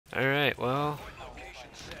Alright, well.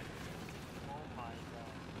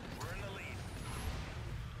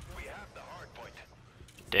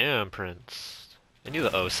 Damn, Prince. I knew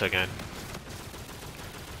the Osa again.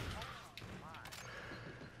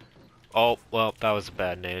 Oh, well, that was a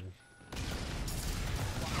bad nade.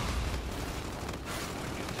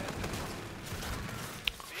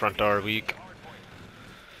 Front door weak.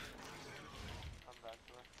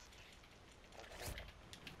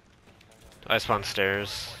 I spawned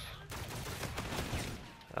stairs.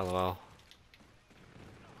 LOL.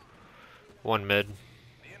 One mid.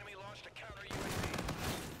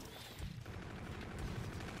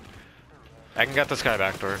 I can get this guy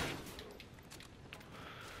back door.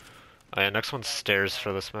 Oh yeah, next one's stairs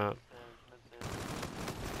for this map.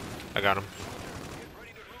 I got him.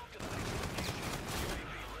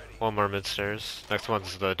 One more mid stairs. Next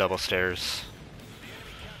one's the double stairs.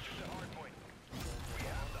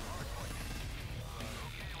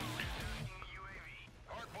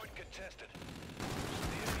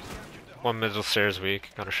 One middle stairs weak.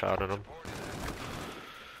 Got a shot at him.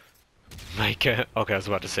 Micah. Okay, I was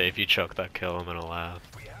about to say if you choke that kill, I'm gonna laugh.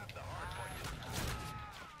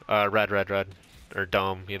 Red. Or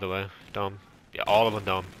dome, either way. Dome. Yeah, all of them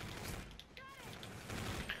dome.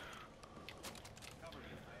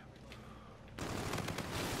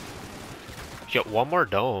 Yo, one more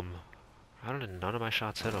dome. How did none of my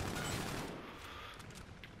shots hit him?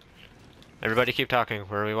 Everybody keep talking.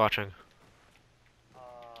 Where are we watching?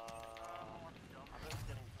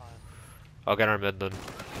 I'll get our mid then.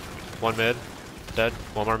 One mid. Dead.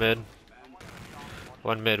 One more mid.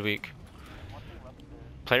 One mid weak.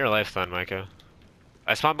 Play your life then, Micah.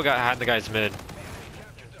 I spawned behind the guy's mid.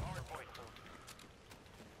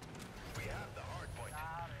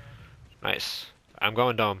 Nice. I'm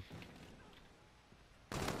going dome.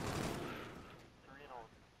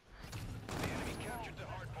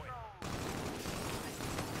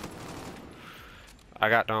 I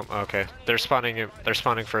got dome. Okay. They're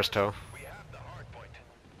spawning first toe.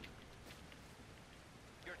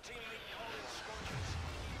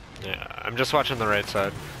 Yeah, I'm just watching the right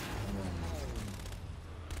side.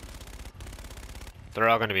 They're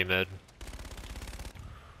all gonna be mid.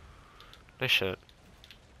 Nice shit.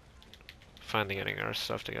 Finally getting our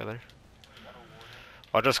stuff together.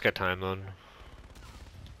 I'll just get time then.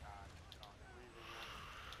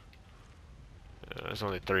 Yeah, there's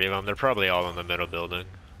only 3 of them. They're probably all in the middle building.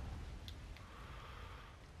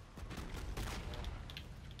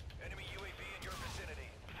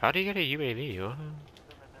 How do you get a UAV? What?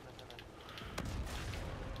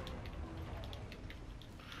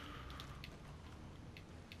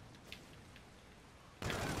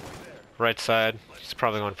 Right side. He's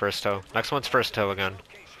probably going first toe. Next one's first toe again.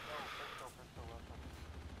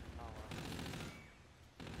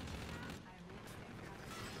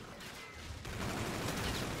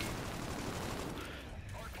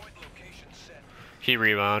 He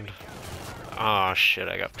rebound. Oh shit,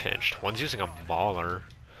 I got pinched. One's using a mauler.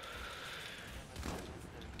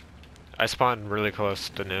 I spawned really close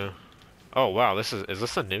to new. Oh wow, is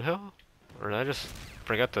this a new hill? Or did I just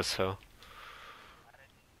forget this hill?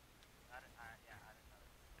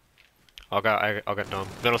 I'll get dome.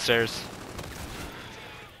 Middle stairs.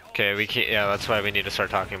 Okay, we can't. Yeah, that's why we need to start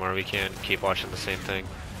talking more. We can't keep watching the same thing.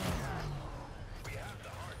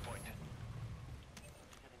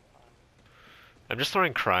 I'm just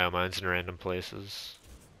throwing cryo mines in random places.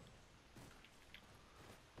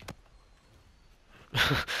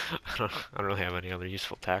 I don't really have any other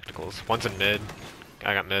useful tacticals. One's in mid.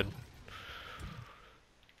 I got mid.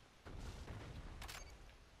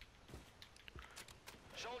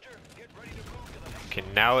 Okay,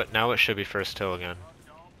 now it should be first hill again.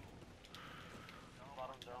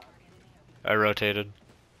 I rotated.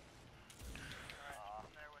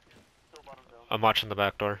 I'm watching the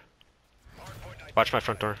back door. Watch my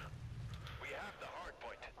front door.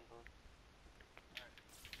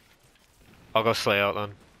 I'll go slay out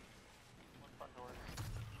then.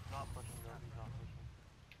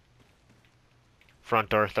 Front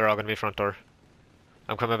door. They're all gonna be front door.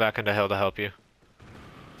 I'm coming back into hill to help you.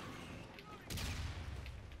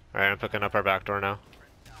 Alright, I'm picking up our back door now.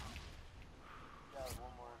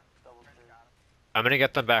 I'm gonna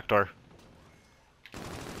get them back door.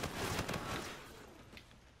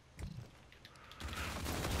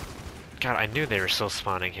 God, I knew they were still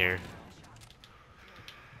spawning here.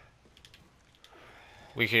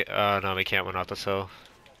 We can no, we can't win out this hill.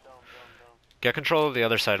 Get control of the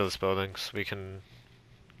other side of this building so we can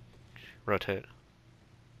rotate.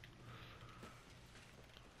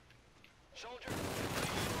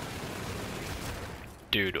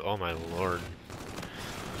 Dude, oh my lord.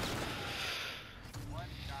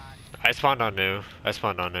 I spawned on new. I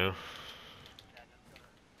spawned on new.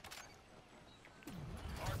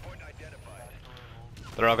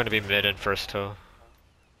 They're all gonna be mid and first toe.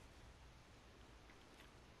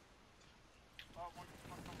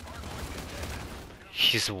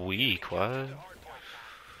 He's weak, what?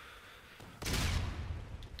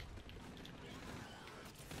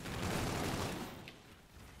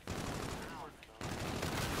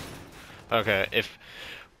 Okay, if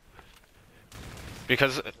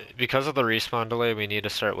because of the respawn delay, we need to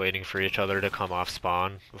start waiting for each other to come off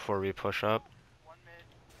spawn before we push up.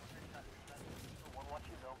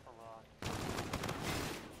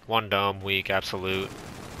 One dome, weak, absolute.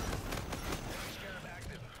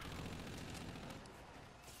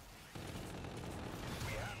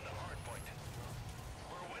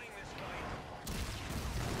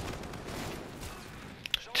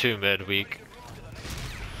 Two mid, weak.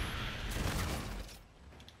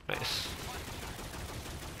 Nice.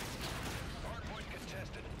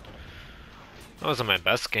 That wasn't my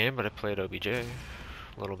best game, but I played OBJ a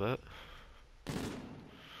little bit.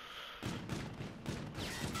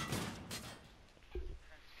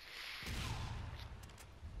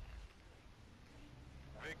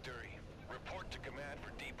 Victory. Report to command for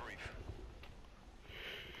debrief.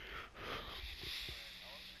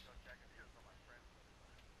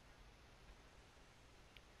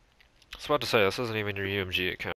 I was about to say, this isn't even your UMG account.